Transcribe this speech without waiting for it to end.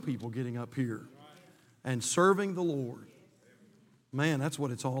People getting up here and serving the Lord. Man, that's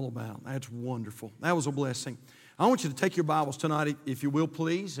what it's all about. That's wonderful. That was a blessing. I want you to take your Bibles tonight, if you will,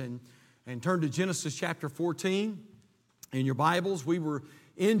 please, and turn to Genesis chapter 14. In your Bibles, we were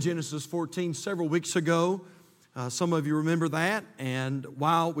in Genesis 14 several weeks ago. Some of you remember that. And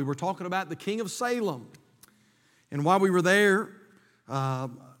while we were talking about the king of Salem, and while we were there,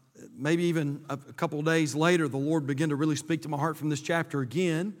 maybe even a couple of days later, the Lord began to really speak to my heart from this chapter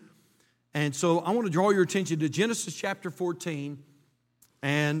again. And so I want to draw your attention to Genesis chapter 14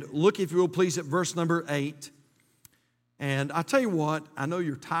 and look, if you will, please, at verse number 8. And I tell you what, I know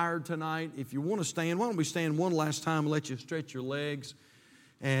you're tired tonight. If you want to stand, why don't we stand one last time and let you stretch your legs.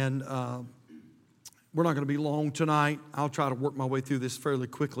 And we're not going to be long tonight. I'll try to work my way through this fairly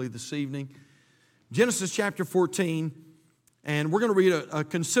quickly this evening. Genesis chapter 14. And we're going to read a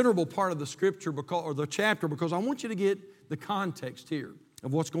considerable part of the scripture or the chapter because I want you to get the context here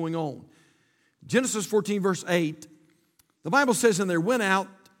of what's going on. Genesis 14 verse 8, the Bible says, "And there went out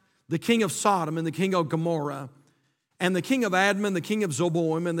the king of Sodom and the king of Gomorrah and the king of Admah and the king of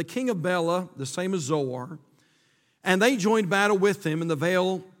Zeboim and the king of Bela, the same as Zoar, and they joined battle with them in the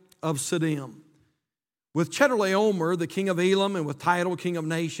vale of Siddim, with Chedorlaomer, the king of Elam, and with Tidal, king of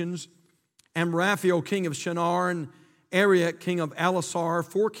nations, and Raphael, king of Shinar, and Ariak, king of Elasar,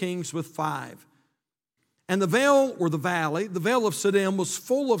 4 kings with 5. And the vale, or the valley, the vale of Siddim, was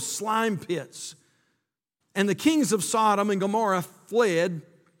full of slime pits. And the kings of Sodom and Gomorrah fled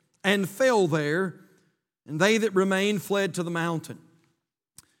and fell there, and they that remained fled to the mountain.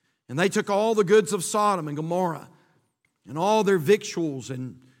 And they took all the goods of Sodom and Gomorrah and all their victuals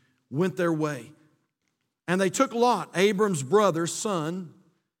and went their way. And they took Lot, Abram's brother's son,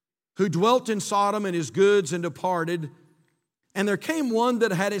 who dwelt in Sodom, and his goods, and departed. And there came one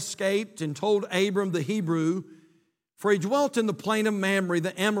that had escaped and told Abram the Hebrew, for he dwelt in the plain of Mamre,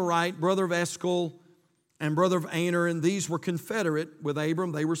 the Amorite, brother of Eshcol and brother of Aner, and these were confederate with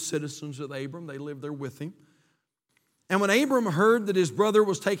Abram. They were citizens of Abram. They lived there with him. And when Abram heard that his brother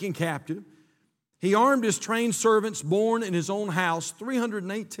was taken captive, he armed his trained servants born in his own house,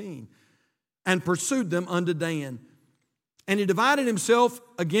 318, and pursued them unto Dan. And he divided himself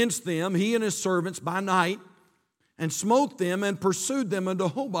against them, he and his servants, by night, and smote them and pursued them unto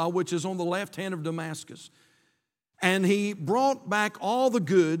Hobah, which is on the left hand of Damascus. And he brought back all the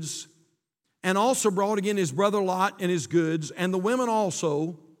goods, and also brought again his brother Lot and his goods, and the women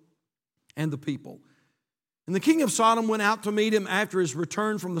also, and the people. And the king of Sodom went out to meet him after his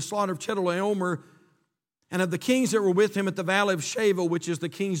return from the slaughter of Chedorlaomer, and of the kings that were with him at the valley of Shaveh, which is the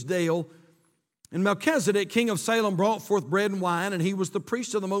king's dale. And Melchizedek, king of Salem, brought forth bread and wine, and he was the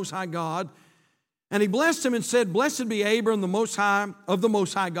priest of the Most High God. And he blessed him and said, Blessed be Abram, the Most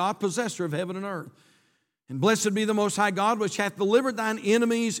High God, possessor of heaven and earth. And blessed be the Most High God, which hath delivered thine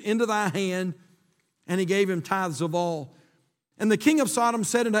enemies into thy hand. And he gave him tithes of all. And the king of Sodom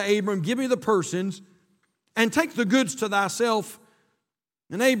said unto Abram, Give me the persons, and take the goods to thyself.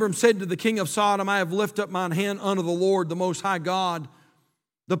 And Abram said to the king of Sodom, I have lifted up mine hand unto the Lord, the Most High God,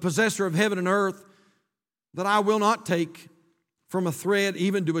 the possessor of heaven and earth, that I will not take from a thread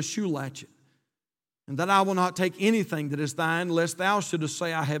even to a shoe latchet, and that I will not take anything that is thine, lest thou shouldest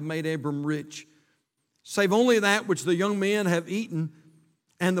say, I have made Abram rich, save only that which the young men have eaten,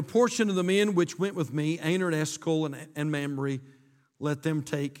 and the portion of the men which went with me, Aner and Eshcol and Mamre, let them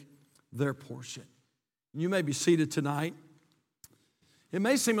take their portion. You may be seated tonight. It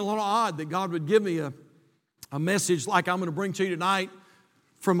may seem a little odd that God would give me a message like I'm going to bring to you tonight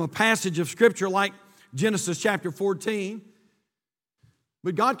from a passage of Scripture like Genesis chapter 14.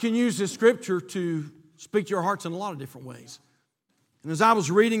 But God can use this Scripture to speak to your hearts in a lot of different ways. And as I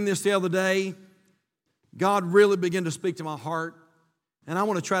was reading this the other day, God really began to speak to my heart. And I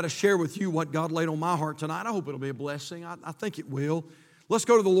want to try to share with you what God laid on my heart tonight. I hope it'll be a blessing. I think it will. Let's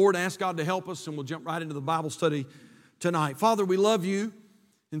go to the Lord and ask God to help us, and we'll jump right into the Bible study tonight. Father, we love you,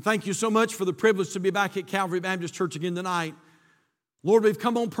 and thank you so much for the privilege to be back at Calvary Baptist Church again tonight. Lord, we've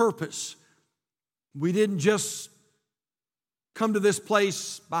come on purpose. We didn't just come to this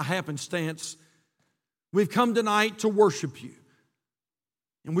place by happenstance. We've come tonight to worship you.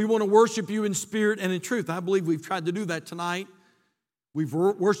 And we want to worship you in spirit and in truth. I believe we've tried to do that tonight. We've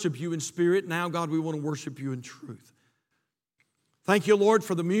worshiped you in spirit. Now, God, we want to worship you in truth. Thank you, Lord,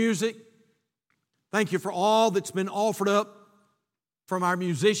 for the music. Thank you for all that's been offered up from our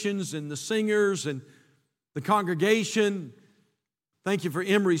musicians and the singers and the congregation. Thank you for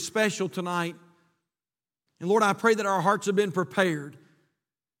Emery's special tonight. And Lord, I pray that our hearts have been prepared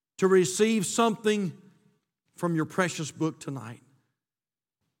to receive something from your precious book tonight.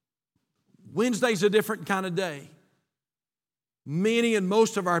 Wednesday's a different kind of day. many and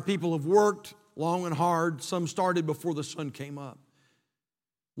most of our people have worked long and hard. Some started before the sun came up.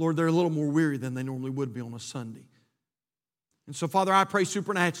 Lord, they're a little more weary than they normally would be on a Sunday. And so, Father, I pray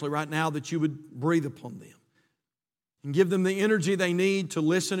supernaturally right now that you would breathe upon them and give them the energy they need to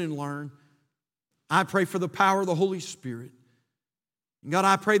listen and learn. I pray for the power of the Holy Spirit. And God,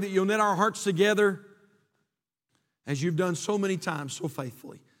 I pray that you'll knit our hearts together as you've done so many times, so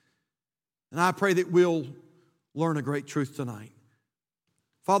faithfully. And I pray that we'll learn a great truth tonight.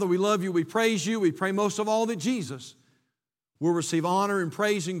 Father, we love you. We praise you. We pray most of all that Jesus will receive honor and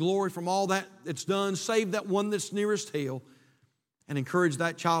praise and glory from all that's done. Save that one that's nearest hell and encourage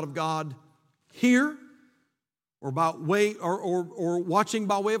that child of God here or watching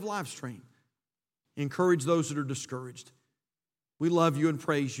by way of live stream. Encourage those that are discouraged. We love you and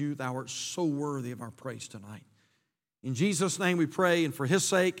praise you. Thou art so worthy of our praise tonight. In Jesus' name we pray, and for His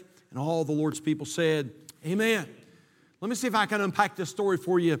sake, and all the Lord's people said, amen. Let me see if I can unpack this story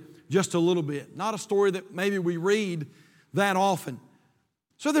for you just a little bit. Not a story that maybe we read that often.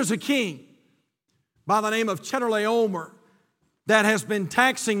 So there's a king by the name of Chedorlaomer that has been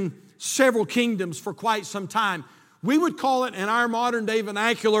taxing several kingdoms for quite some time. We would call it, in our modern day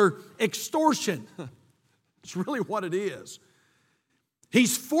vernacular, extortion. It's really what it is.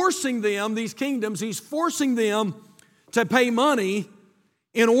 He's forcing them, these kingdoms, he's forcing them to pay money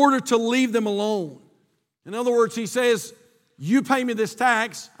in order to leave them alone. In other words, he says, you pay me this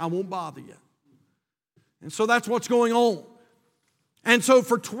tax, I won't bother you. And so that's what's going on. And so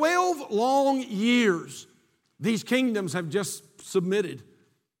for 12 long years, these kingdoms have just submitted.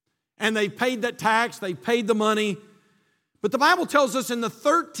 And they paid that tax, they paid the money. But the Bible tells us in the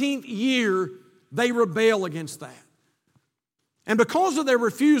 13th year, they rebel against that. And because of their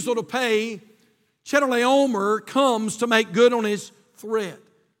refusal to pay, Chedorlaomer comes to make good on his threat.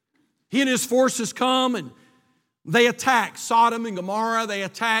 He and his forces come and they attack Sodom and Gomorrah. They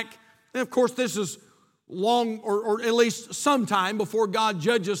attack, and of course this is long or at least some time before God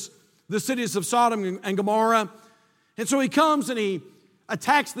judges the cities of Sodom and Gomorrah. And so he comes and he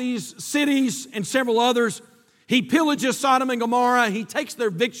attacks these cities and several others. He pillages Sodom and Gomorrah. He takes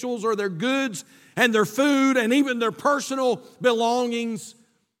their victuals or their goods and their food and even their personal belongings.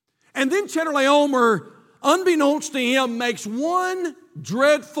 And then Chedorlaomer, unbeknownst to him, makes one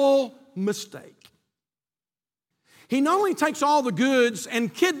dreadful mistake. He not only takes all the goods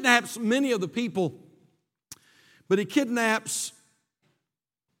and kidnaps many of the people, but he kidnaps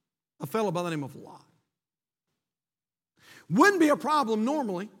a fellow by the name of Lot. Wouldn't be a problem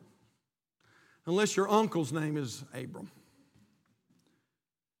normally unless your uncle's name is Abram.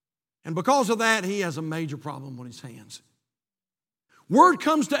 And because of that, he has a major problem on his hands. Word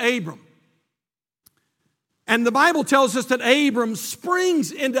comes to Abram. And the Bible tells us that Abram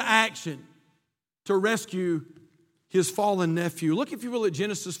springs into action to rescue his fallen nephew. Look, if you will, at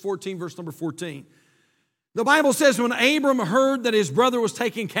Genesis 14, verse number 14. The Bible says when Abram heard that his brother was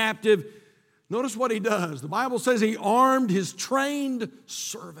taken captive, notice what he does. The Bible says he armed his trained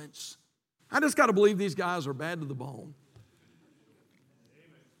servants. I just got to believe these guys are bad to the bone.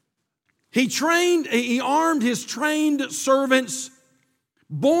 He armed his trained servants,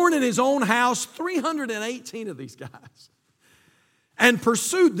 born in his own house, 318 of these guys, and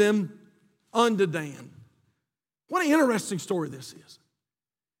pursued them unto Dan. What an interesting story this is.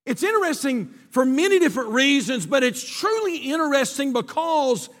 It's interesting for many different reasons, but it's truly interesting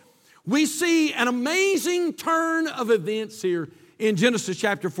because we see an amazing turn of events here in Genesis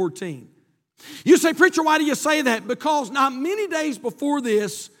chapter 14. You say, preacher, why do you say that? Because not many days before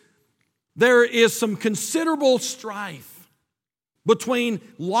this, there is some considerable strife between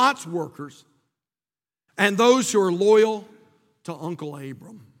Lot's workers and those who are loyal to Uncle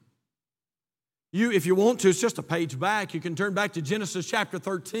Abram. If you want to, it's just a page back. You can turn back to Genesis chapter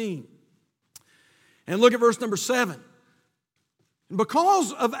 13 and look at verse number 7. And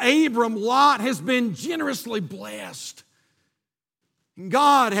because of Abram, Lot has been generously blessed.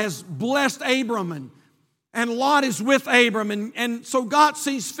 God has blessed Abram, and Lot is with Abram. And so God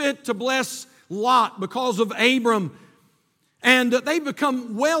sees fit to bless Lot because of Abram. And they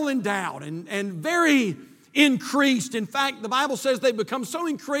become well endowed and very increased. In fact, the Bible says they become so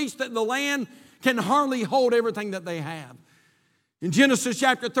increased that the land can hardly hold everything that they have. In Genesis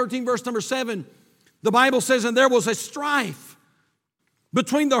chapter 13, verse number 7, the Bible says, and there was a strife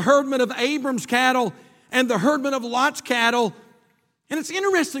between the herdmen of Abram's cattle and the herdmen of Lot's cattle. And it's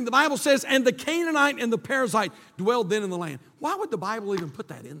interesting, the Bible says, and the Canaanite and the Perizzite dwelled then in the land. Why would the Bible even put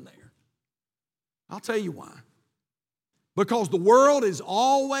that in there? I'll tell you why. Because the world is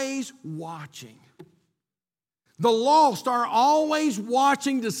always watching. The lost are always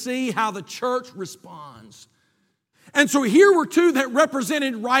watching to see how the church responds. And so here were two that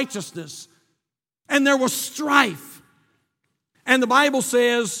represented righteousness. And there was strife. And the Bible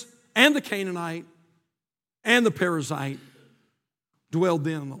says, and the Canaanite and the Perizzite dwelled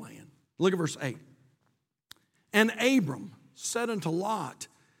then in the land. Look at verse 8. And Abram said unto Lot,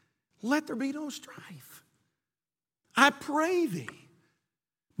 let there be no strife. I pray thee,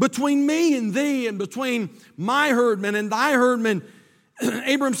 between me and thee, and between my herdmen and thy herdmen.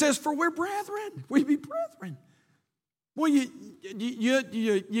 Abram says, for we're brethren. We be brethren. Well,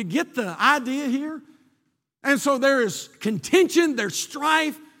 you get the idea here? And so there is contention, there's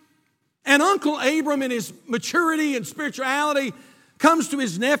strife. And Uncle Abram, in his maturity and spirituality, comes to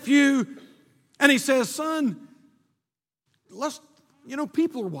his nephew and he says, son,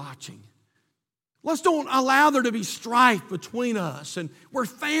 people are watching. Let's don't allow there to be strife between us. And we're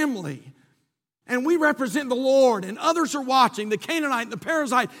family. And we represent the Lord. And others are watching. The Canaanite and the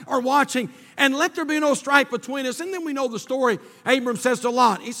Perizzite are watching. And let there be no strife between us. And then we know the story. Abram says to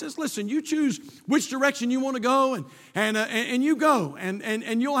Lot, he says, listen, you choose which direction you want to go. And you go.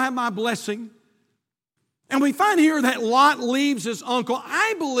 And you'll have my blessing. And we find here that Lot leaves his uncle,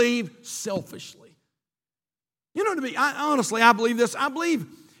 I believe, selfishly. You know, honestly, I believe this. I believe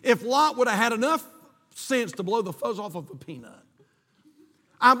if Lot would have had enough sense to blow the fuzz off of a peanut,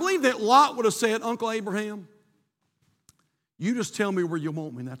 I believe that Lot would have said, Uncle Abraham, you just tell me where you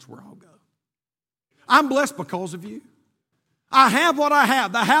want me and that's where I'll go. I'm blessed because of you. I have what I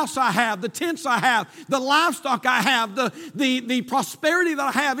have, the house I have, the tents I have, the livestock I have, the prosperity that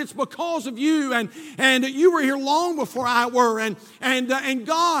I have. It's because of you, and you were here long before I were, and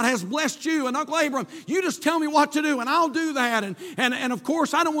God has blessed you. And Uncle Abram, you just tell me what to do, and I'll do that. And of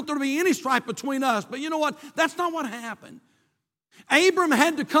course, I don't want there to be any strife between us. But you know what? That's not what happened. Abram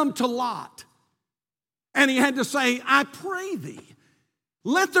had to come to Lot, and he had to say, I pray thee,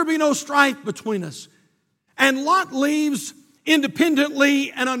 let there be no strife between us. And Lot leaves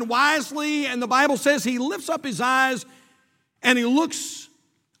independently and unwisely, and the Bible says he lifts up his eyes and he looks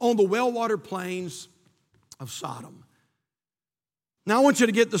on the well-watered plains of Sodom. Now, I want you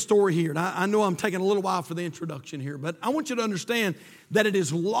to get the story here. And I know I'm taking a little while for the introduction here, but I want you to understand that it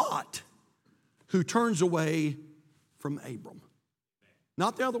is Lot who turns away from Abram,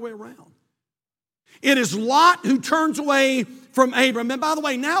 not the other way around. It is Lot who turns away from Abram. And by the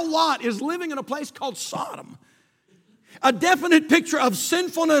way, now Lot is living in a place called Sodom, a definite picture of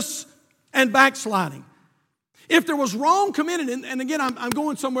sinfulness and backsliding. If there was wrong committed, and again, I'm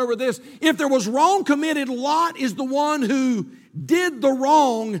going somewhere with this. If there was wrong committed, Lot is the one who did the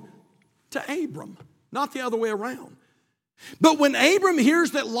wrong to Abram, not the other way around. But when Abram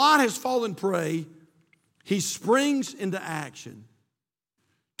hears that Lot has fallen prey, he springs into action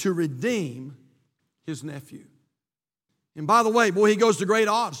to redeem his nephew. And by the way, boy, he goes to great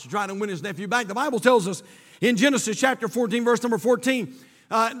odds to try to win his nephew back. The Bible tells us in Genesis chapter 14, verse number 14,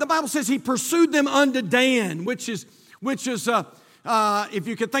 the Bible says he pursued them unto Dan, which is if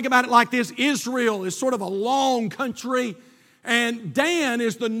you could think about it like this, Israel is sort of a long country, and Dan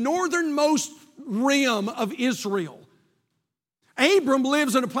is the northernmost rim of Israel. Abram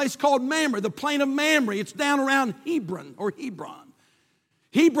lives in a place called Mamre, the plain of Mamre. It's down around Hebron.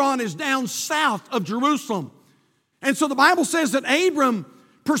 Hebron is down south of Jerusalem. And so the Bible says that Abram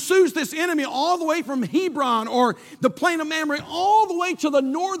pursues this enemy all the way from Hebron, or the plain of Mamre, all the way to the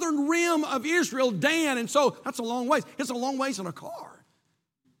northern rim of Israel, Dan. And so that's a long ways. It's a long ways in a car.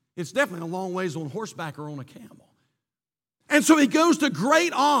 It's definitely a long ways on horseback or on a camel. And so he goes to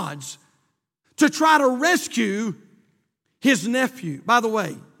great odds to try to rescue his nephew. By the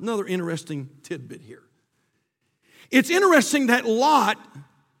way, another interesting tidbit here. It's interesting that Lot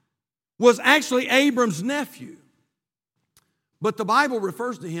was actually Abram's nephew, but the Bible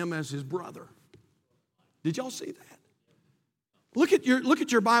refers to him as his brother. Did y'all see that? Look at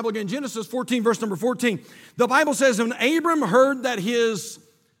your Bible again, Genesis 14, verse number 14. The Bible says, when Abram heard that his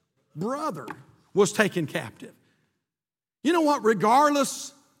brother was taken captive. You know what?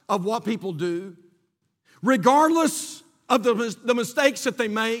 Regardless of what people do, regardless of the mistakes that they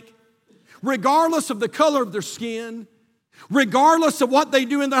make, regardless of the color of their skin, regardless of what they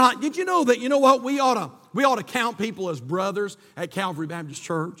do in their life, did you know that, you know what, we ought to count people as brothers at Calvary Baptist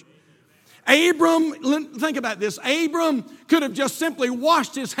Church? Abram, think about this. Abram could have just simply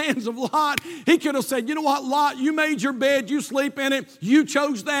washed his hands of Lot. He could have said, you know what, Lot, you made your bed, you sleep in it, you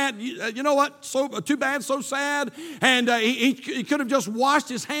chose that. You know what, so too bad, so sad. And he could have just washed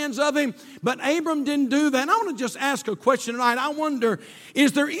his hands of him. But Abram didn't do that. And I want to just ask a question tonight. I wonder,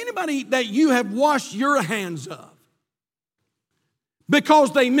 is there anybody that you have washed your hands of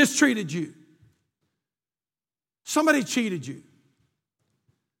because they mistreated you? Somebody cheated you.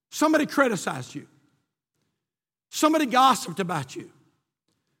 Somebody criticized you. Somebody gossiped about you.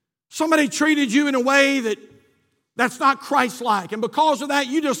 Somebody treated you in a way that's not Christ-like. And because of that,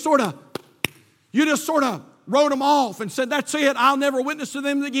 you just sort of wrote them off and said, that's it, I'll never witness to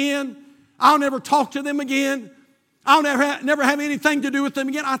them again. I'll never talk to them again. I'll never have anything to do with them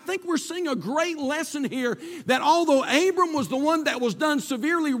again. I think we're seeing a great lesson here that although Abram was the one that was done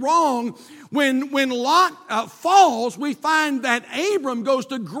severely wrong, when Lot falls, we find that Abram goes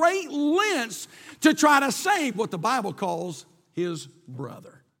to great lengths to try to save what the Bible calls his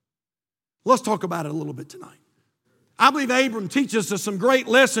brother. Let's talk about it a little bit tonight. I believe Abram teaches us some great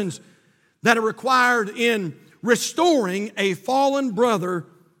lessons that are required in restoring a fallen brother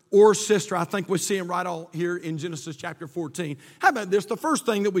or sister. I think we see them right all here in Genesis chapter 14. How about this? The first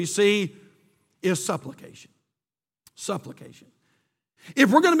thing that we see is supplication. Supplication.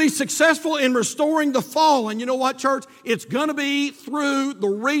 If we're going to be successful in restoring the fallen, you know what, church? It's going to be through the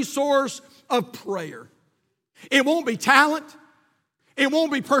resource of prayer. It won't be talent. It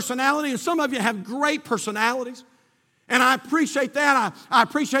won't be personality. And some of you have great personalities. And I appreciate that. I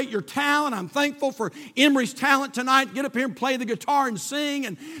appreciate your talent. I'm thankful for Emery's talent tonight. Get up here and play the guitar and sing.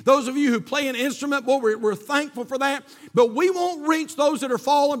 And those of you who play an instrument, well, we're thankful for that. But we won't reach those that are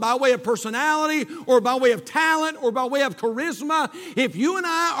fallen by way of personality or by way of talent or by way of charisma. If you and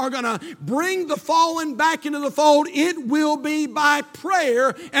I are going to bring the fallen back into the fold, it will be by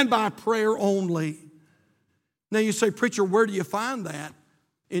prayer and by prayer only. Now you say, preacher, where do you find that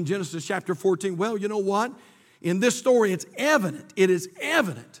in Genesis chapter 14? Well, you know what? In this story, it is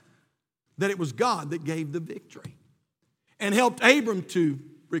evident that it was God that gave the victory and helped Abram to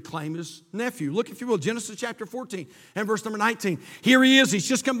reclaim his nephew. Look, if you will, Genesis chapter 14 and verse number 19. Here he is. He's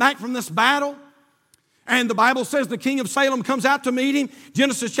just come back from this battle. And the Bible says the king of Salem comes out to meet him.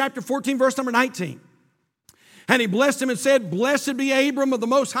 Genesis chapter 14, verse number 19. And he blessed him and said, blessed be Abram of the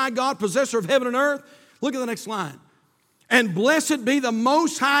Most High God, possessor of heaven and earth. Look at the next line. And blessed be the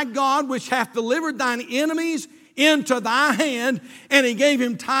Most High God, which hath delivered thine enemies into thy hand. And he gave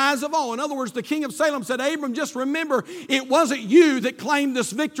him tithes of all. In other words, the king of Salem said, Abram, just remember, it wasn't you that claimed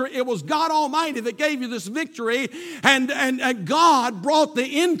this victory. It was God Almighty that gave you this victory. And God brought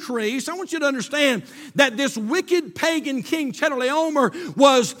the increase. I want you to understand that this wicked pagan king, Chedorlaomer,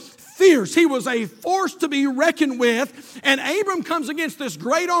 was fierce. He was a force to be reckoned with. And Abram comes against this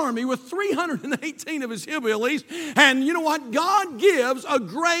great army with 318 of his hillbillies. And you know what? God gives a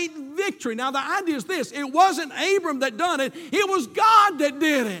great victory. Now the idea is this. It wasn't Abram that done it. It was God that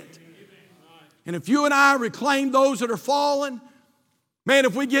did it. And if you and I reclaim those that are fallen, man,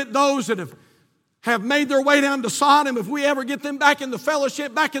 if we get those that have made their way down to Sodom, if we ever get them back in the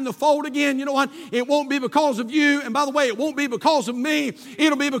fellowship, back in the fold again, you know what? It won't be because of you. And by the way, it won't be because of me.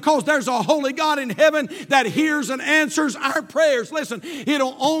 It'll be because there's a holy God in heaven that hears and answers our prayers. Listen,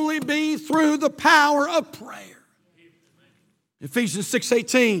 it'll only be through the power of prayer. Ephesians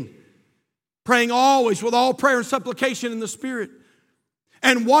 6:18, praying always with all prayer and supplication in the Spirit,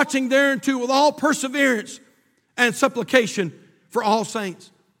 and watching thereunto with all perseverance and supplication for all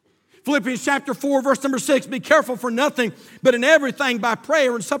saints. Philippians chapter 4, verse number 6, be careful for nothing, but in everything by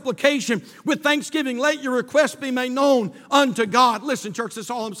prayer and supplication with thanksgiving, let your requests be made known unto God. Listen, church, that's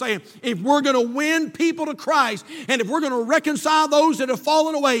all I'm saying. If we're going to win people to Christ, and if we're going to reconcile those that have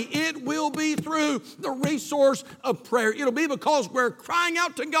fallen away, it will be through the resource of prayer. It'll be because we're crying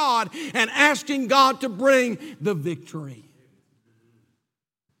out to God and asking God to bring the victory.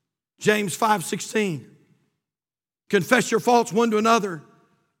 James 5:16, confess your faults one to another,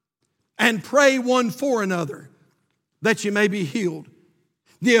 and pray one for another, that you may be healed.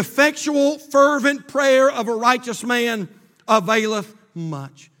 The effectual, fervent prayer of a righteous man availeth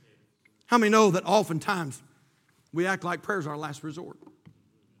much. How many know that oftentimes we act like prayer is our last resort?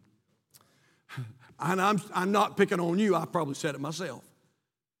 And I'm not picking on you. I probably said it myself.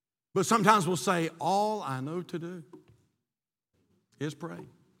 But sometimes we'll say, all I know to do is pray.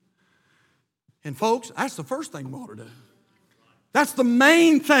 And folks, that's the first thing we ought to do. That's the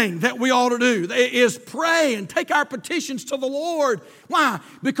main thing that we ought to do, is pray and take our petitions to the Lord. Why?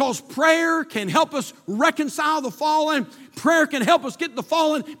 Because prayer can help us reconcile the fallen. Prayer can help us get the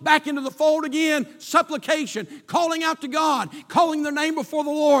fallen back into the fold again. Supplication, calling out to God, calling their name before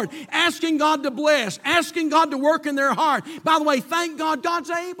the Lord, asking God to bless, asking God to work in their heart. By the way, thank God, God's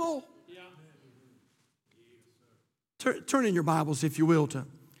able. Turn in your Bibles, if you will, to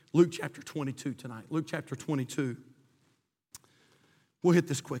Luke chapter 22 tonight. Luke chapter 22. We'll hit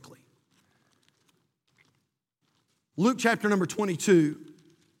this quickly. Luke chapter number 22.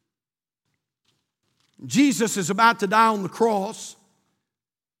 Jesus is about to die on the cross.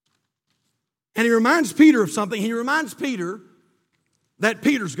 And he reminds Peter of something. He reminds Peter that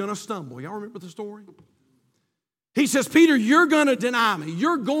Peter's going to stumble. Y'all remember the story? He says, Peter, you're going to deny me.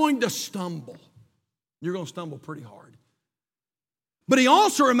 You're going to stumble. You're going to stumble pretty hard. But he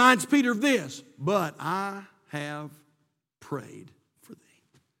also reminds Peter of this, but I have prayed for thee.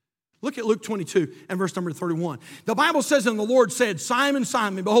 Look at Luke 22 and verse number 31. The Bible says, and the Lord said, Simon,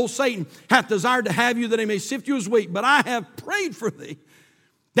 Simon, behold, Satan hath desired to have you that he may sift you as wheat, but I have prayed for thee,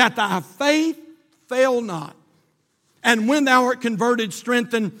 that thy faith fail not. And when thou art converted,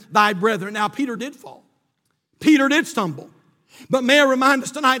 strengthen thy brethren. Now, Peter did fall. Peter did stumble. But may I remind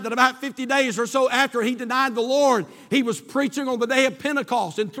us tonight that about 50 days or so after he denied the Lord, he was preaching on the day of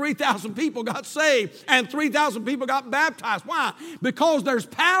Pentecost, and 3,000 people got saved and 3,000 people got baptized. Why? Because there's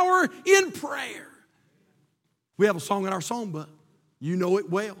power in prayer. We have a song in our songbook. You know it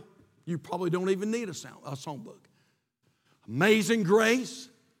well. You probably don't even need a songbook. Amazing grace,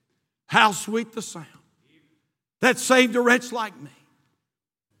 how sweet the sound that saved a wretch like me.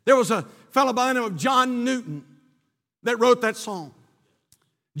 There was a fellow by the name of John Newton that wrote that song.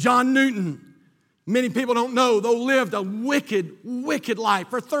 John Newton, many people don't know, though lived a wicked, wicked life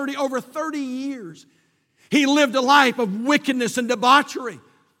for over 30 years. He lived a life of wickedness and debauchery.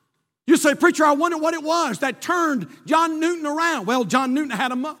 You say, preacher, I wonder what it was that turned John Newton around. Well, John Newton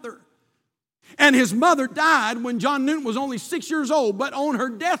had a mother. And his mother died when John Newton was only 6 years old. But on her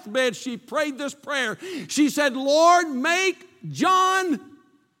deathbed, she prayed this prayer. She said, Lord, make John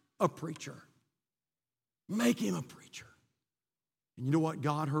a preacher. Make him a preacher. And you know what?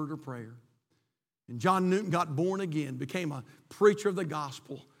 God heard her prayer. And John Newton got born again, became a preacher of the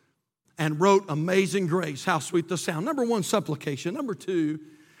gospel, and wrote Amazing Grace, how sweet the sound. Number one, supplication. Number two,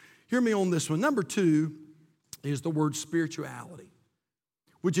 hear me on this one. Number two is the word spirituality.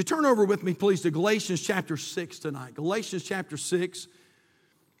 Would you turn over with me, please, to Galatians chapter 6 tonight? Galatians chapter 6.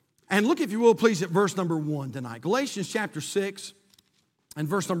 And look, if you will, please, at verse number 1 tonight. Galatians chapter 6 and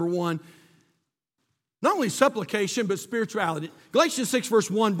verse number 1. Not only supplication, but spirituality. Galatians 6, verse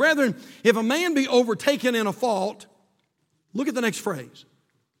 1. Brethren, if a man be overtaken in a fault, look at the next phrase.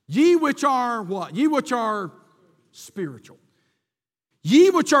 Ye which are what? Ye which are spiritual. Ye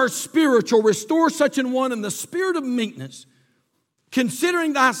which are spiritual, restore such an one in the spirit of meekness,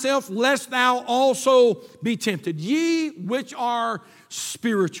 considering thyself, lest thou also be tempted. Ye which are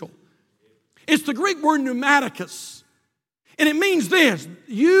spiritual. It's the Greek word pneumaticus. And it means this,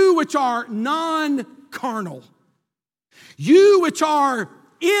 you which are non-carnal. You which are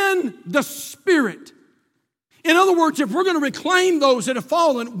in the Spirit. In other words, if we're going to reclaim those that have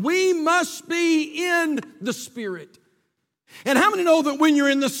fallen, we must be in the Spirit. And how many know that when you're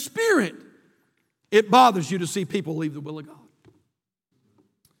in the Spirit, it bothers you to see people leave the will of God?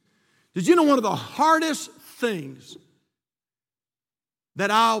 Did you know one of the hardest things that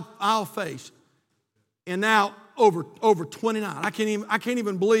I'll face, and now over 29, I can't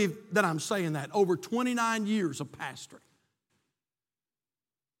even believe that I'm saying that, over 29 years of pastoring.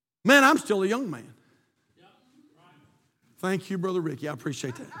 Man, I'm still a young man. Thank you, Brother Ricky. I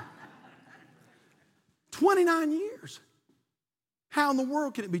appreciate that. 29 years. How in the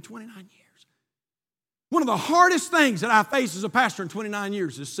world can it be 29 years? One of the hardest things that I face as a pastor in 29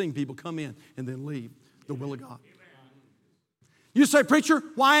 years is seeing people come in and then leave the will of God. You say, preacher,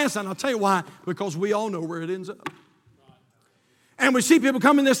 why is that? And I'll tell you why. Because we all know where it ends up. And we see people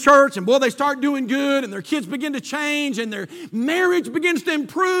come in this church and boy, they start doing good and their kids begin to change and their marriage begins to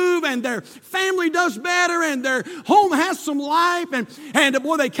improve and their family does better and their home has some life and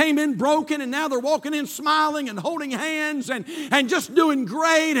boy, they came in broken and now they're walking in smiling and holding hands and just doing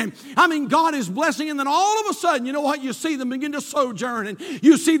great. And I mean, God is blessing. And then all of a sudden, you know what? You see them begin to sojourn and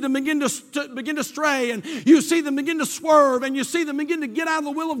you see them begin to stray and you see them begin to swerve and you see them begin to get out of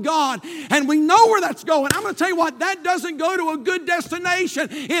the will of God. And we know where that's going. I'm going to tell you what, that doesn't go to a good destination.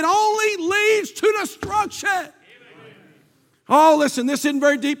 It only leads to destruction. Oh, listen, this isn't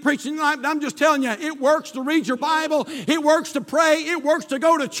very deep preaching. I'm just telling you, it works to read your Bible. It works to pray. It works to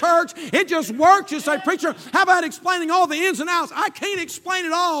go to church. It just works. You say, preacher, how about explaining all the ins and outs? I can't explain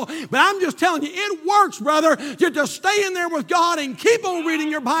it all, but I'm just telling you, it works, brother. You just stay in there with God and keep on reading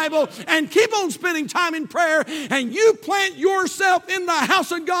your Bible and keep on spending time in prayer, and you plant yourself in the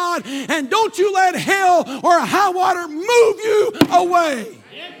house of God, and don't you let hell or high water move you away.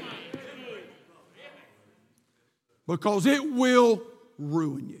 Because it will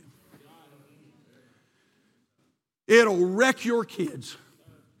ruin you. It'll wreck your kids.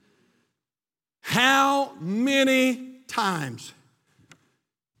 How many times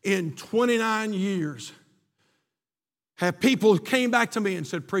in 29 years have people came back to me and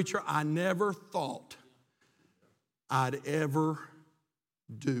said, preacher, I never thought I'd ever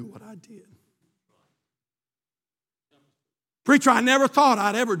do what I did. Preacher, I never thought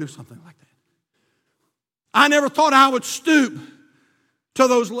I'd ever do something like that. I never thought I would stoop to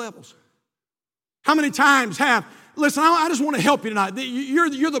those levels. How many times listen, I just want to help you tonight.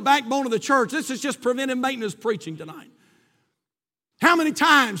 You're the backbone of the church. This is just preventive maintenance preaching tonight. How many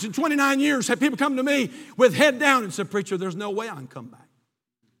times in 29 years have people come to me with head down and said, "Preacher, there's no way I can come back."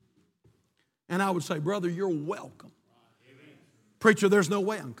 And I would say, "Brother, you're welcome." "Preacher, there's no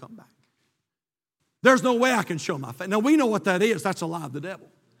way I can come back. There's no way I can show my face." Now, we know what that is. That's a lie of the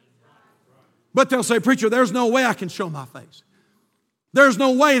devil. But they'll say, "Preacher, there's no way I can show my face. There's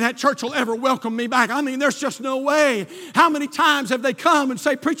no way that church will ever welcome me back. I mean, there's just no way." How many times have they come and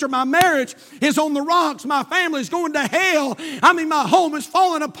say, "Preacher, my marriage is on the rocks. My family's going to hell. I mean, my home is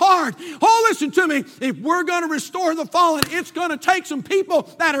falling apart." Oh, listen to me. If we're going to restore the fallen, it's going to take some people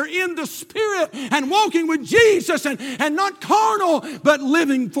that are in the Spirit and walking with Jesus and not carnal, but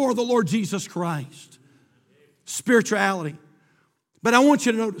living for the Lord Jesus Christ. Spirituality. But I want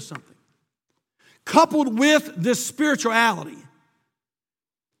you to notice something. Coupled with this spirituality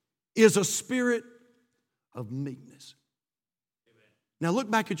is a spirit of meekness. Now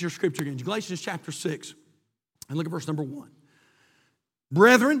look back at your scripture again, Galatians chapter 6, and look at verse number 1.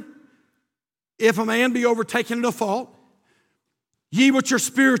 "Brethren, if a man be overtaken in a fault, ye which are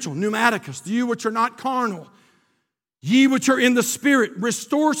spiritual," pneumaticus, "ye which are not carnal, ye which are in the Spirit,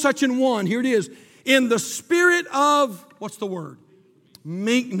 restore such an one," here it is, "in the spirit of," what's the word?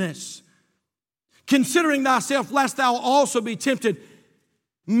 Meekness. "Considering thyself, lest thou also be tempted."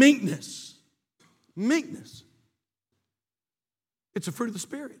 Meekness. Meekness. It's a fruit of the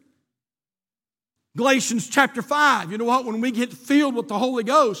Spirit. Galatians chapter 5, you know what? When we get filled with the Holy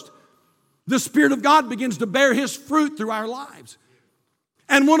Ghost, the Spirit of God begins to bear His fruit through our lives.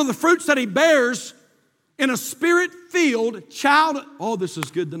 And one of the fruits that He bears in a Spirit-filled child, oh, this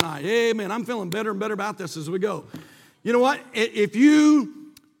is good tonight. Amen. I'm feeling better and better about this as we go. You know what? If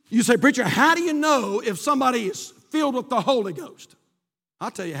you say, "Preacher, how do you know if somebody is filled with the Holy Ghost?" I'll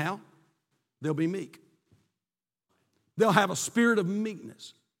tell you how. They'll be meek. They'll have a spirit of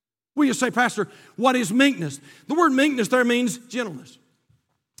meekness. Well, you say, "Pastor, what is meekness?" The word meekness there means gentleness.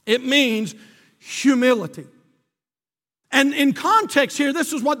 It means humility. And in context here,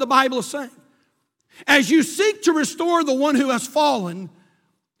 this is what the Bible is saying. As you seek to restore the one who has fallen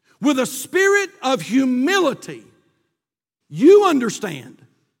with a spirit of humility, you understand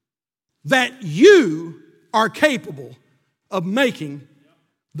that you are capable of making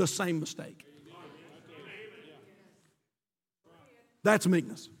the same mistake. That's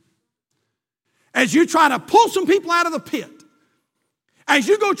meekness. As you try to pull some people out of the pit, as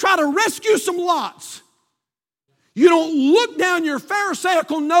you go try to rescue some lots, you don't look down your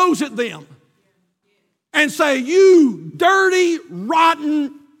Pharisaical nose at them and say, "You dirty,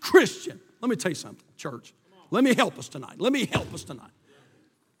 rotten Christian." Let me tell you something, church. Let me help us tonight.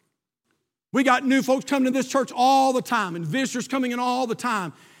 We got new folks coming to this church all the time and visitors coming in all the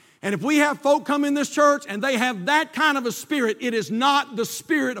time. And if we have folk come in this church and they have that kind of a spirit, it is not the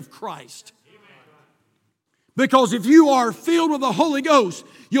Spirit of Christ. Because if you are filled with the Holy Ghost,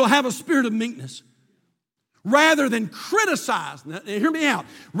 you'll have a spirit of meekness. Rather than criticize, now hear me out,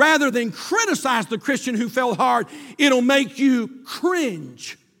 rather than criticize the Christian who fell hard, it'll make you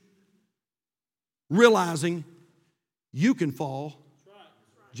cringe, realizing you can fall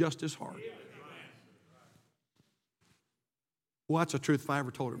just as hard. Well, that's a truth if I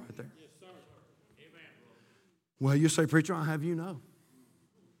ever told it right there. Well, you say, "Preacher, I'll have you know,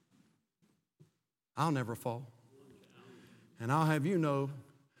 I'll never fall. And I'll have you know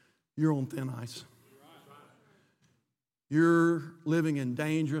you're on thin ice. You're living in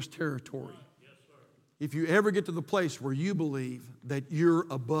dangerous territory. If you ever get to the place where you believe that you're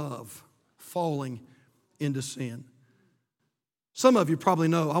above falling into sin." Some of you probably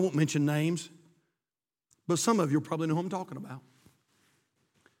know, I won't mention names, but some of you probably know who I'm talking about.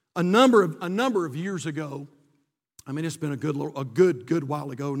 A number of years ago, I mean, it's been a good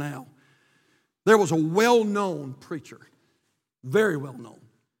while ago now, there was a well-known preacher, very well-known,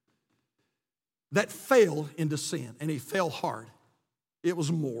 that fell into sin, and he fell hard. It was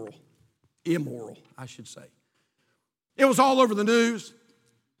immoral, I should say. It was all over the news.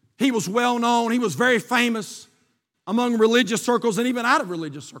 He was well-known. He was very famous among religious circles and even out of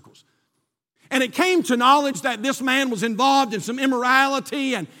religious circles. And it came to knowledge that this man was involved in some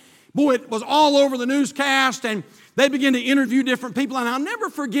immorality, and boy, it was all over the newscast, and they began to interview different people. And I'll never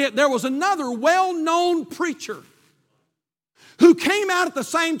forget, there was another well-known preacher who came out at the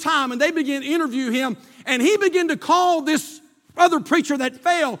same time, and they began to interview him, and he began to call this other preacher that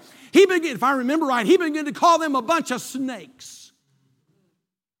fell, if I remember right, he began to call them a bunch of snakes.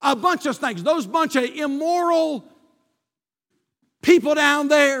 A bunch of snakes. Those bunch of immoral people down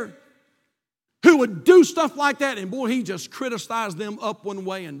there. who would do stuff like that, and boy, he just criticized them up one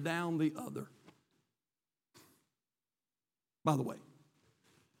way and down the other. By the way,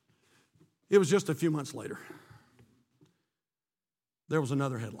 it was just a few months later. There was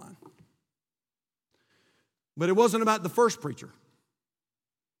another headline. But it wasn't about the first preacher.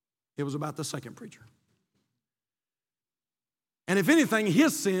 It was about the second preacher. And if anything,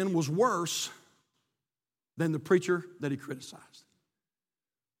 his sin was worse than the preacher that he criticized.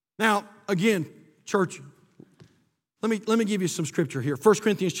 Now, again, church, let me give you some scripture here. 1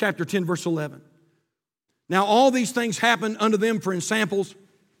 Corinthians chapter 10, verse 11. Now, all these things happen unto them for ensamples,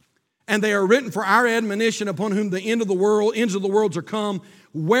 and they are written for our admonition, upon whom the ends of the worlds are come.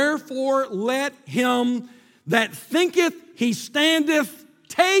 Wherefore let him that thinketh he standeth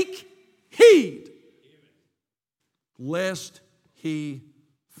take heed, lest he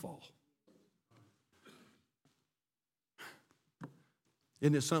fall.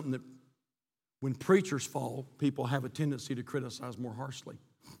 Isn't it something that when preachers fall, people have a tendency to criticize more harshly?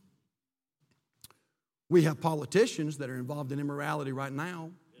 We have politicians that are involved in immorality right now,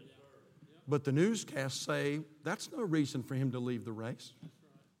 but the newscasts say that's no reason for him to leave the race.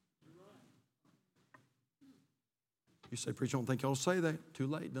 You say, preacher, I don't think y'all say that. Too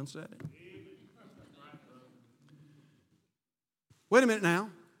late, done said it. Wait a minute now.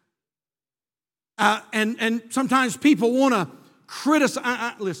 And sometimes people want to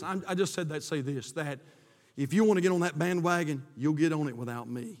criticize. Listen, I just said that, say this, that if you want to get on that bandwagon, you'll get on it without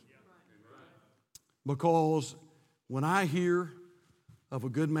me. Because when I hear of a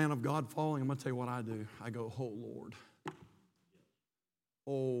good man of God falling, I'm going to tell you what I do. I go, oh, Lord.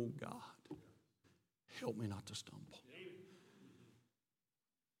 Oh, God. Help me not to stumble.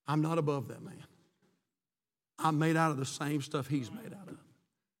 I'm not above that man. I'm made out of the same stuff he's made out of.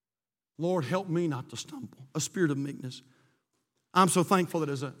 Lord, help me not to stumble. A spirit of meekness. I'm so thankful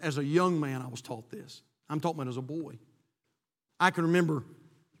that as a young man I was taught this. I'm talking about as a boy. I can remember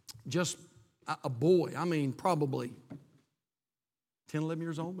just a boy, I mean probably 10, 11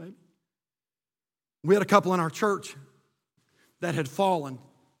 years old maybe. We had a couple in our church that had fallen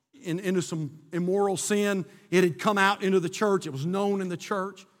into some immoral sin. It had come out into the church. It was known in the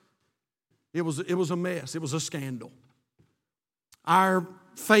church. It was a mess. It was a scandal. Our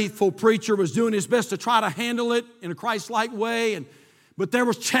faithful preacher was doing his best to try to handle it in a Christ-like way, but there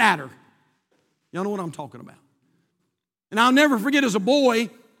was chatter. Y'all know what I'm talking about. And I'll never forget as a boy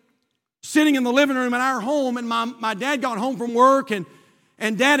sitting in the living room in our home, and my dad got home from work, and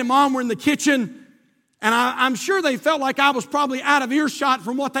Dad and Mom were in the kitchen, and I'm sure they felt like I was probably out of earshot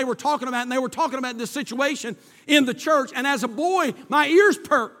from what they were talking about, and they were talking about this situation in the church. And as a boy, my ears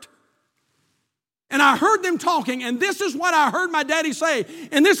perked. And I heard them talking, and this is what I heard my daddy say.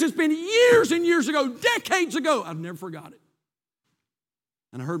 And this has been years and years ago, decades ago. I've never forgot it.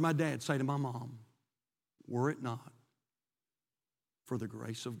 And I heard my dad say to my mom, were it not for the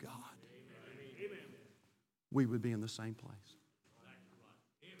grace of God, we would be in the same place.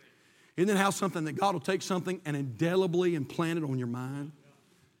 Isn't it how something that God will take something and indelibly implant it on your mind?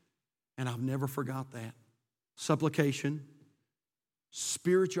 And I've never forgot that. Supplication,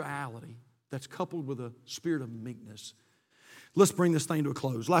 spirituality that's coupled with a spirit of meekness. Let's bring this thing to a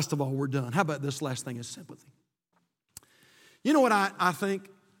close. Last of all, we're done. How about this last thing is sympathy? You know what I think?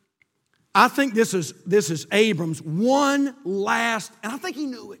 I think this is Abram's one last, and I think he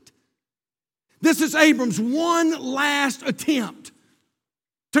knew it. This is Abram's one last attempt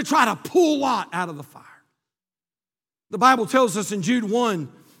to try to pull Lot out of the fire. The Bible tells us in Jude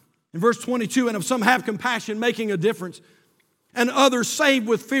 1, in verse 22, and of some have compassion, making a difference, and others saved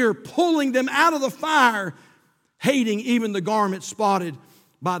with fear, pulling them out of the fire, hating even the garment spotted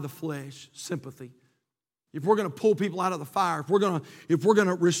by the flesh. Sympathy. If we're going to pull people out of the fire, if we're going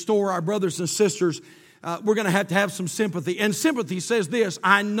to restore our brothers and sisters, we're going to have some sympathy. And sympathy says this: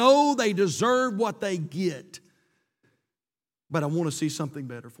 I know they deserve what they get, but I want to see something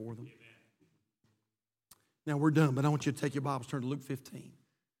better for them. Now we're done, but I want you to take your Bibles, turn to Luke 15.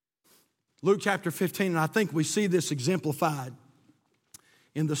 Luke chapter 15, and I think we see this exemplified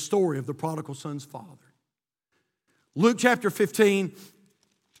in the story of the prodigal son's father. Luke chapter 15,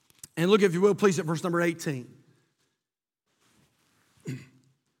 and look, if you will, please, at verse number 18.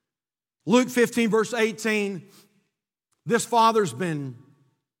 Luke 15, verse 18, this father's been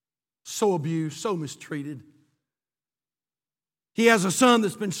so abused, so mistreated. He has a son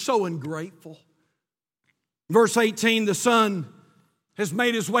that's been so ungrateful. Verse 18, the son has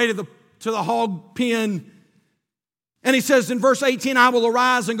made his way to the hog pen. And he says in verse 18, I will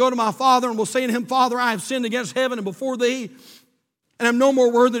arise and go to my father and will say to him, Father, I have sinned against heaven and before thee, and am no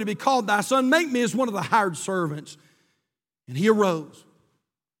more worthy to be called thy son. Make me as one of the hired servants. And he arose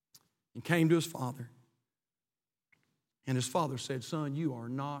and came to his father. And his father said, son, you are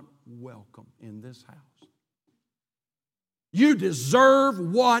not welcome in this house. You deserve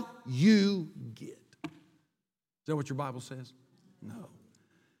what you get. Is that what your Bible says? No.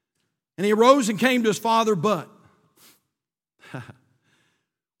 And he arose and came to his father, but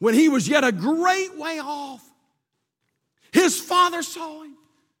when he was yet a great way off, his father saw him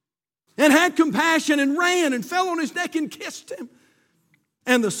and had compassion and ran and fell on his neck and kissed him.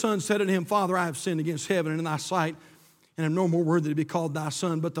 And the son said unto him, Father, I have sinned against heaven and in thy sight, and am no more worthy to be called thy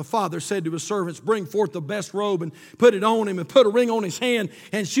son. But the father said to his servants, bring forth the best robe and put it on him, and put a ring on his hand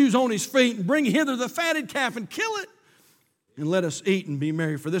and shoes on his feet, and bring hither the fatted calf and kill it, and let us eat and be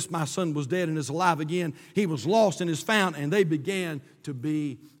merry. For this my son was dead and is alive again. He was lost and is found. And they began to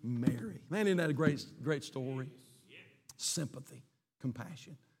be merry. Man, isn't that a great story? Sympathy,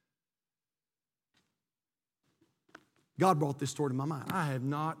 compassion. God brought this story to my mind. I have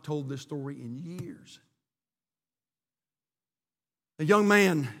not told this story in years. A young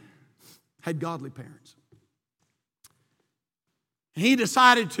man had godly parents. He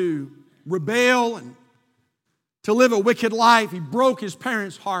decided to rebel and to live a wicked life. He broke his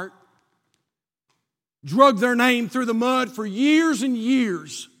parents' heart, drug their name through the mud for years and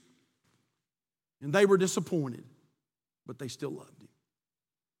years. And they were disappointed, but they still loved him.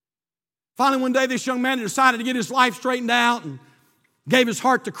 Finally, one day, this young man decided to get his life straightened out and gave his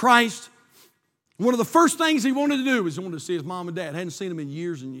heart to Christ. One of the first things he wanted to do was he wanted to see his mom and dad. Hadn't seen them in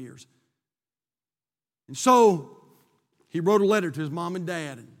years and years. And so he wrote a letter to his mom and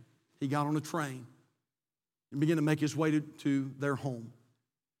dad, and he got on a train and began to make his way to their home.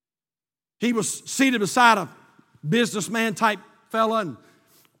 He was seated beside a businessman type fella, and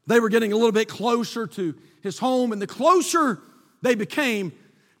they were getting a little bit closer to his home. And the closer they became,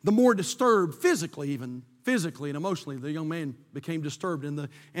 the more disturbed physically and emotionally, the young man became disturbed. And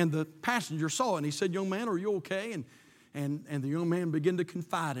the passenger saw it, and he said, young man, are you okay? And the young man began to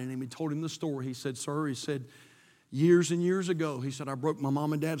confide in him. He told him the story. He said, sir, he said, years and years ago, he said, I broke my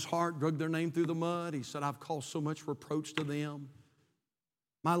mom and dad's heart, dragged their name through the mud. He said, I've caused so much reproach to them.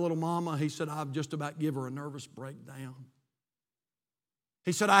 My little mama, he said, I've just about give her a nervous breakdown.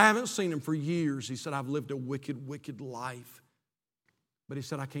 He said, I haven't seen him for years. He said, I've lived a wicked, wicked life. But he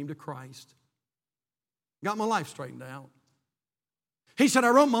said, I came to Christ. Got my life straightened out. He said, I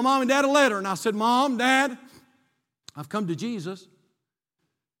wrote my mom and dad a letter, and I said, Mom, Dad, I've come to Jesus.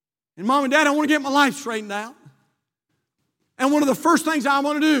 And Mom and Dad, I want to get my life straightened out. And one of the first things I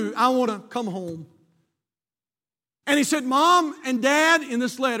want to do, I want to come home. And he said, Mom and Dad, in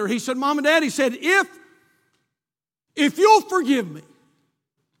this letter, he said, Mom and Dad, he said, if you'll forgive me,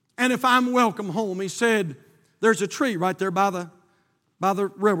 and if I'm welcome home, he said, there's a tree right there by the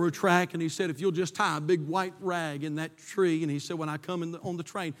railroad track, and he said, if you'll just tie a big white rag in that tree, and he said, when I come on the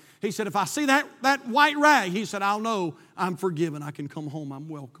train, he said, if I see that white rag, he said, I'll know I'm forgiven. I can come home. I'm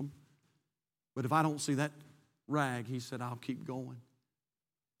welcome. But if I don't see that rag, he said, I'll keep going.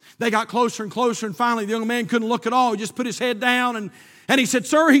 They got closer and closer, and finally the young man couldn't look at all. He just put his head down, and he said,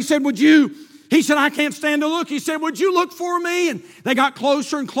 sir, he said, he said, I can't stand to look. He said, would you look for me? And they got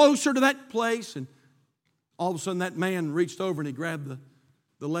closer and closer to that place, and all of a sudden that man reached over and he grabbed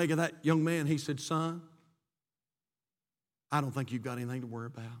the leg of that young man. He said, son, I don't think you've got anything to worry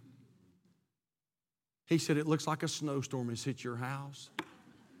about. He said, it looks like a snowstorm has hit your house.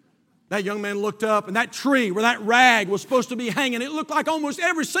 That young man looked up, and that tree where that rag was supposed to be hanging, it looked like almost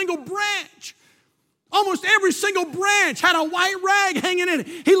every single branch had a white rag hanging in it.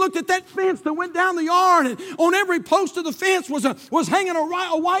 He looked at that fence that went down the yard, and on every post of the fence was hanging a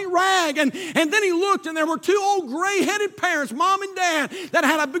white rag. And then he looked, and there were two old gray-headed parents, Mom and Dad, that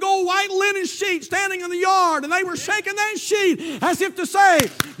had a big old white linen sheet standing in the yard, and they were shaking that sheet as if to say,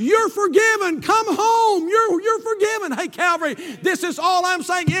 you're forgiven. Come home. You're forgiven. Hey, Calvary, this is all I'm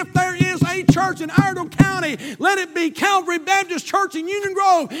saying. If there is a church in Iredell County, let it be Calvary Baptist Church in Union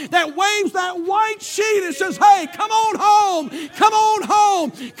Grove that waves that white sheet and says, hey, come on home. Come on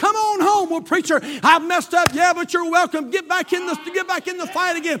home. Come on home. Well, preacher, I've messed up. Yeah, but you're welcome. Get back in the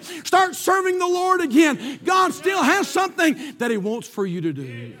fight again. Start serving the Lord again. God still has something that He wants for you to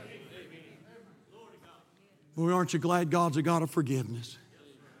do. Boy, aren't you glad God's a God of forgiveness?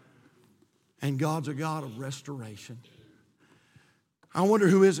 And God's a God of restoration. I wonder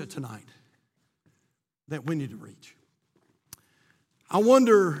who is it tonight that we need to reach. I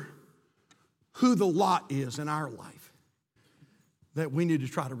wonder who the lot is in our life that we need to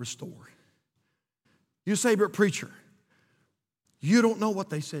try to restore. You say, but preacher, you don't know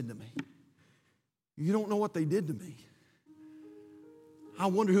what they said to me. You don't know what they did to me. I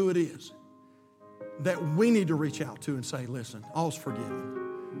wonder who it is that we need to reach out to and say, listen, all's forgiven.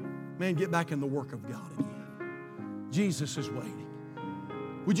 man, get back in the work of God again. Jesus is waiting.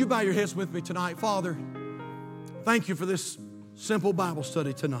 Would you bow your heads with me tonight? Father, thank you for this simple Bible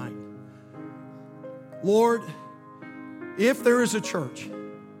study tonight. Lord, if there is a church,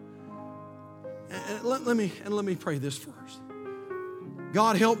 and let me pray this first.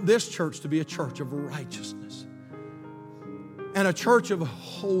 God, help this church to be a church of righteousness and a church of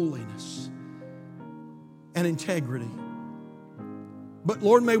holiness and integrity. But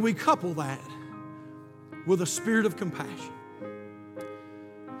Lord, may we couple that with a spirit of compassion.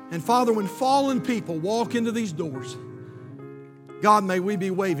 And Father, when fallen people walk into these doors, God, may we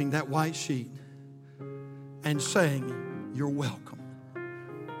be waving that white sheet and saying, you're welcome.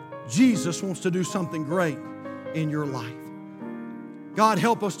 Jesus wants to do something great in your life. God,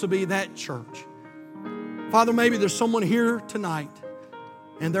 help us to be that church. Father, maybe there's someone here tonight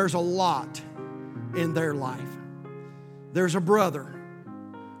and there's a lot in their life. There's a brother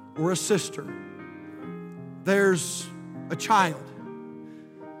or a sister. There's a child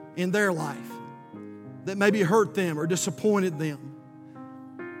in their life that maybe hurt them or disappointed them.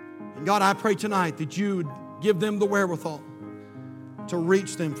 And God, I pray tonight that you would give them the wherewithal to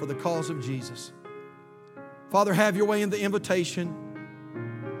reach them for the cause of Jesus. Father, have your way in the invitation.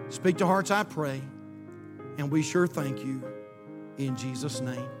 Speak to hearts, I pray. And we sure thank you in Jesus'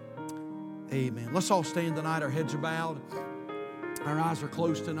 name. Amen. Let's all stand tonight. Our heads are bowed. Our eyes are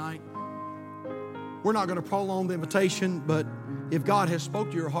closed tonight. We're not going to prolong the invitation, but if God has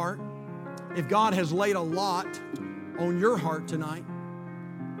spoke to your heart, if God has laid a lot on your heart tonight,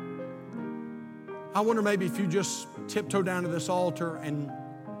 I wonder maybe if you just tiptoe down to this altar and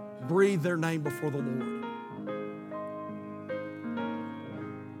breathe their name before the Lord.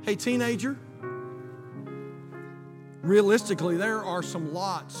 Hey, teenager, realistically, there are some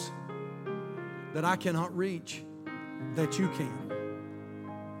lots that I cannot reach that you can.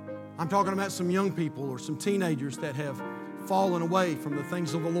 I'm talking about some young people or some teenagers that have fallen away from the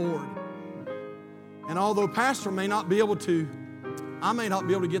things of the Lord. And although pastor I may not be able to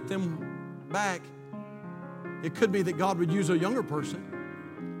get them back, it could be that God would use a younger person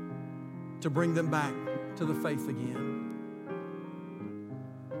to bring them back to the faith again.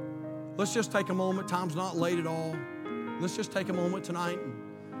 Let's just take a moment. Time's not late at all. Let's just take a moment tonight and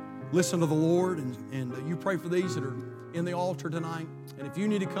listen to the Lord. And you pray for these that are in the altar tonight. And if you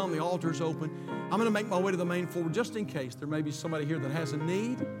need to come, the altar's open. I'm going to make my way to the main floor just in case there may be somebody here that has a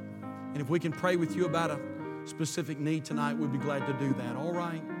need. And if we can pray with you about a specific need tonight, we'd be glad to do that. All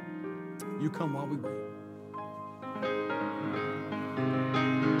right? You come while we wait.